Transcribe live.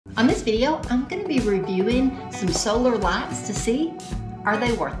On this video, I'm going to be reviewing some solar lights to see, are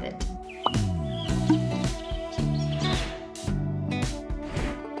they worth it?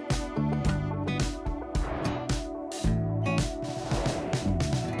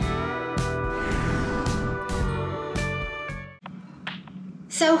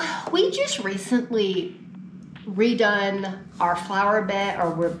 So we just recently redone our flower bed,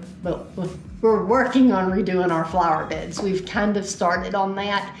 or we're working on redoing our flower beds. We've kind of started on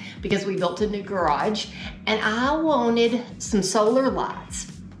that because we built a new garage, and I wanted some solar lights.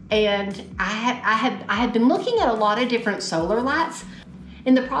 And I had been looking at a lot of different solar lights.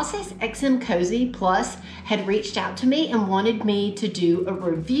 In the process, XMCOSY Plus had reached out to me and wanted me to do a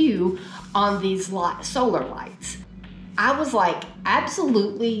review on these solar lights. I was like,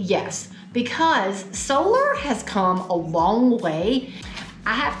 absolutely yes, because solar has come a long way.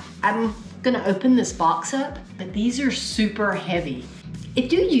 I'm gonna open this box up, but these are super heavy.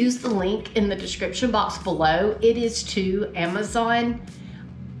 If you use the link in the description box below, it is to Amazon.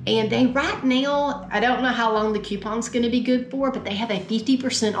 And they right now, I don't know how long the coupon's gonna be good for, but they have a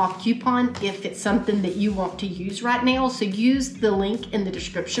 50% off coupon if it's something that you want to use right now. So use the link in the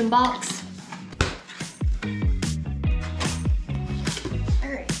description box.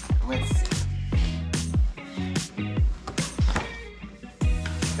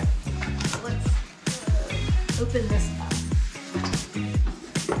 Open this up.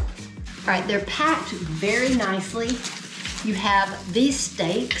 All right, they're packed very nicely. You have these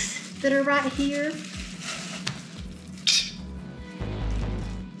stakes that are right here.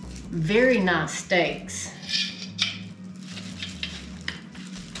 Very nice stakes.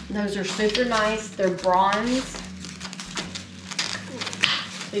 Those are super nice. They're bronze.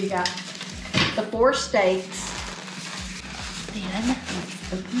 So you got the 4 stakes. Then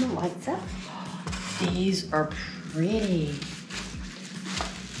let's open the lights up. These are pretty.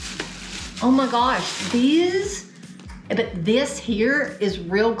 Oh my gosh, but this here is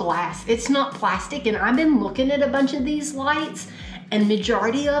real glass. It's not plastic, and I've been looking at a bunch of these lights, and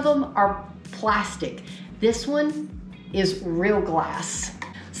majority of them are plastic. This one is real glass.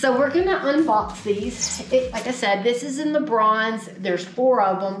 So we're gonna unbox these. Like I said, this is in the bronze. There's 4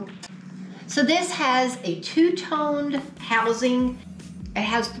 of them. So this has a 2-toned housing. It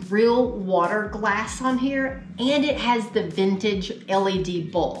has real water glass on here, and it has the vintage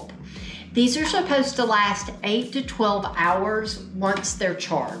LED bulb. These are supposed to last 8 to 12 hours once they're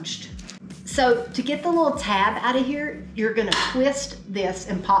charged. So to get the little tab out of here, you're gonna twist this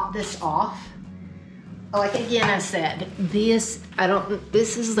and pop this off. Like again, I said, this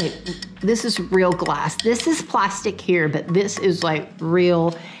is real glass. This is plastic here, but this is like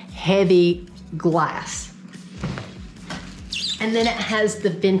real heavy glass. And then it has the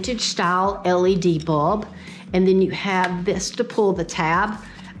vintage style LED bulb. And then you have this to pull the tab.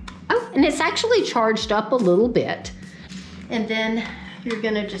 Oh, and it's actually charged up a little bit. And then you're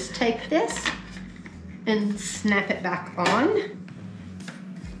gonna just take this and snap it back on.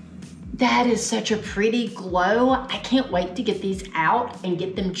 That is such a pretty glow. I can't wait to get these out and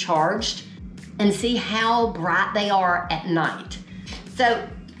get them charged and see how bright they are at night. So,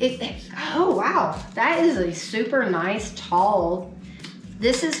 oh wow, that is a super nice tall.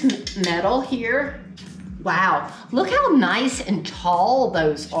 This is metal here. Wow, look how nice and tall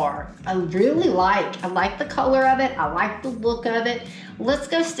those are. I like the color of it. I like the look of it. Let's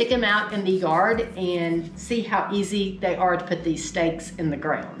go stick them out in the yard and see how easy they are to put these stakes in the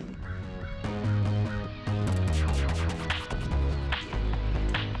ground.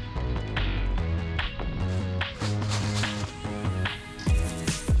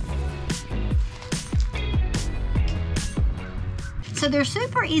 So they're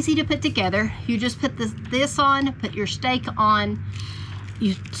super easy to put together. You just put this on, put your stake on,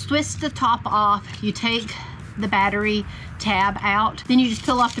 you twist the top off, you take the battery tab out, then you just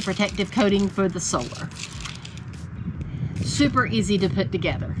peel off the protective coating for the solar. Super easy to put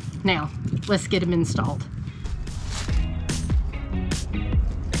together. Now, let's get them installed.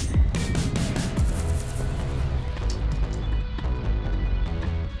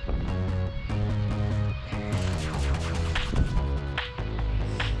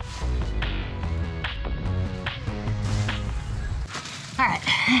 All right,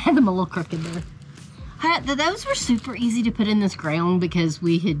 I had them a little crooked there. Those were super easy to put in this ground because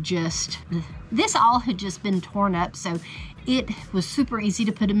this all had just been torn up, so it was super easy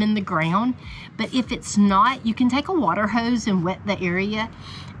to put them in the ground. But if it's not, you can take a water hose and wet the area,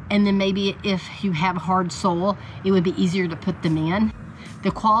 and then maybe if you have hard soil, it would be easier to put them in.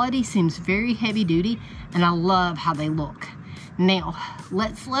 The quality seems very heavy duty, and I love how they look. Now,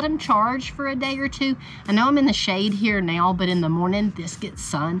 let's let them charge for a day or two. I know I'm in the shade here now, but in the morning, this gets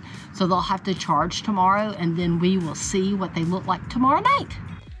sun. So they'll have to charge tomorrow, and then we will see what they look like tomorrow night.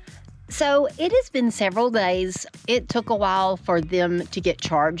 So it has been several days. It took a while for them to get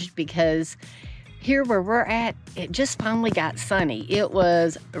charged because here where we're at, it just finally got sunny. It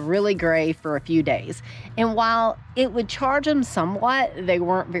was really gray for a few days. And while it would charge them somewhat, they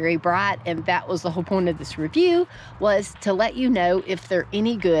weren't very bright. And that was the whole point of this review, was to let you know if they're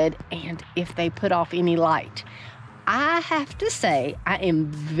any good and if they put off any light. I have to say, I am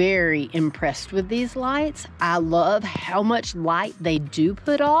very impressed with these lights. I love how much light they do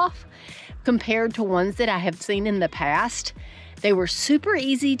put off compared to ones that I have seen in the past. They were super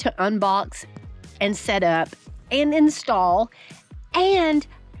easy to unbox and set up and install, and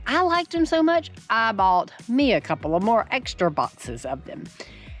I liked them so much I bought me a couple of more extra boxes of them.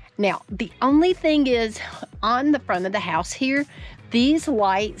 Now, the only thing is, on the front of the house here, these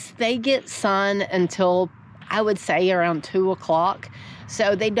lights, they get sun until I would say around 2 o'clock,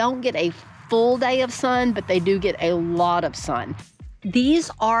 so they don't get a full day of sun, but they do get a lot of sun. These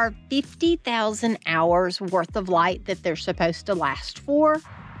are 50,000 hours worth of light that they're supposed to last for.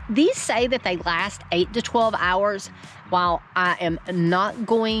 These say that they last 8 to 12 hours. While I am not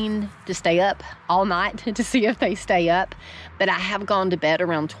going to stay up all night to see if they stay up, but I have gone to bed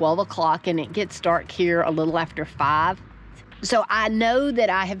around 12 o'clock and it gets dark here a little after 5. So I know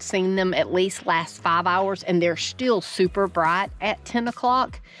that I have seen them at least last 5 hours, and they're still super bright at 10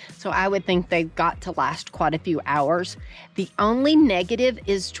 o'clock. So I would think they've got to last quite a few hours. The only negative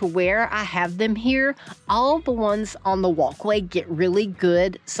is to where I have them here, all the ones on the walkway get really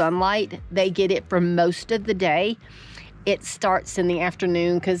good sunlight. They get it for most of the day. It starts in the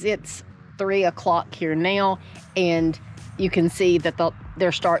afternoon because it's 3 o'clock here now, and you can see that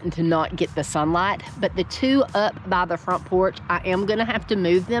they're starting to not get the sunlight. But the two up by the front porch, I am going to have to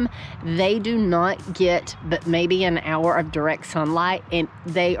move them. They do not get but maybe an hour of direct sunlight, and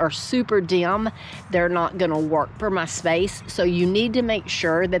they are super dim. They're not going to work for my space. So you need to make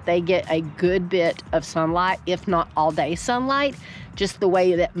sure that they get a good bit of sunlight, if not all day sunlight, just the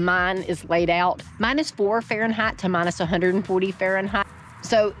way that mine is laid out. -4 Fahrenheit to -140 Fahrenheit.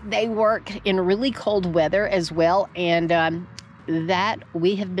 So they work in really cold weather as well, and that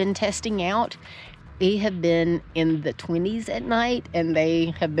we have been testing out. We have been in the 20s at night, and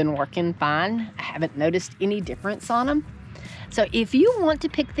they have been working fine. I haven't noticed any difference on them. So if you want to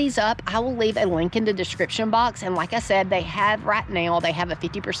pick these up, I will leave a link in the description box. And like I said, they have right now, they have a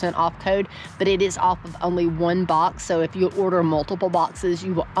 50% off code, but it is off of only one box. So if you order multiple boxes,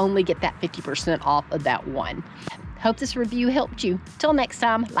 you will only get that 50% off of that one. Hope this review helped you. Till next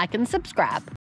time, like and subscribe.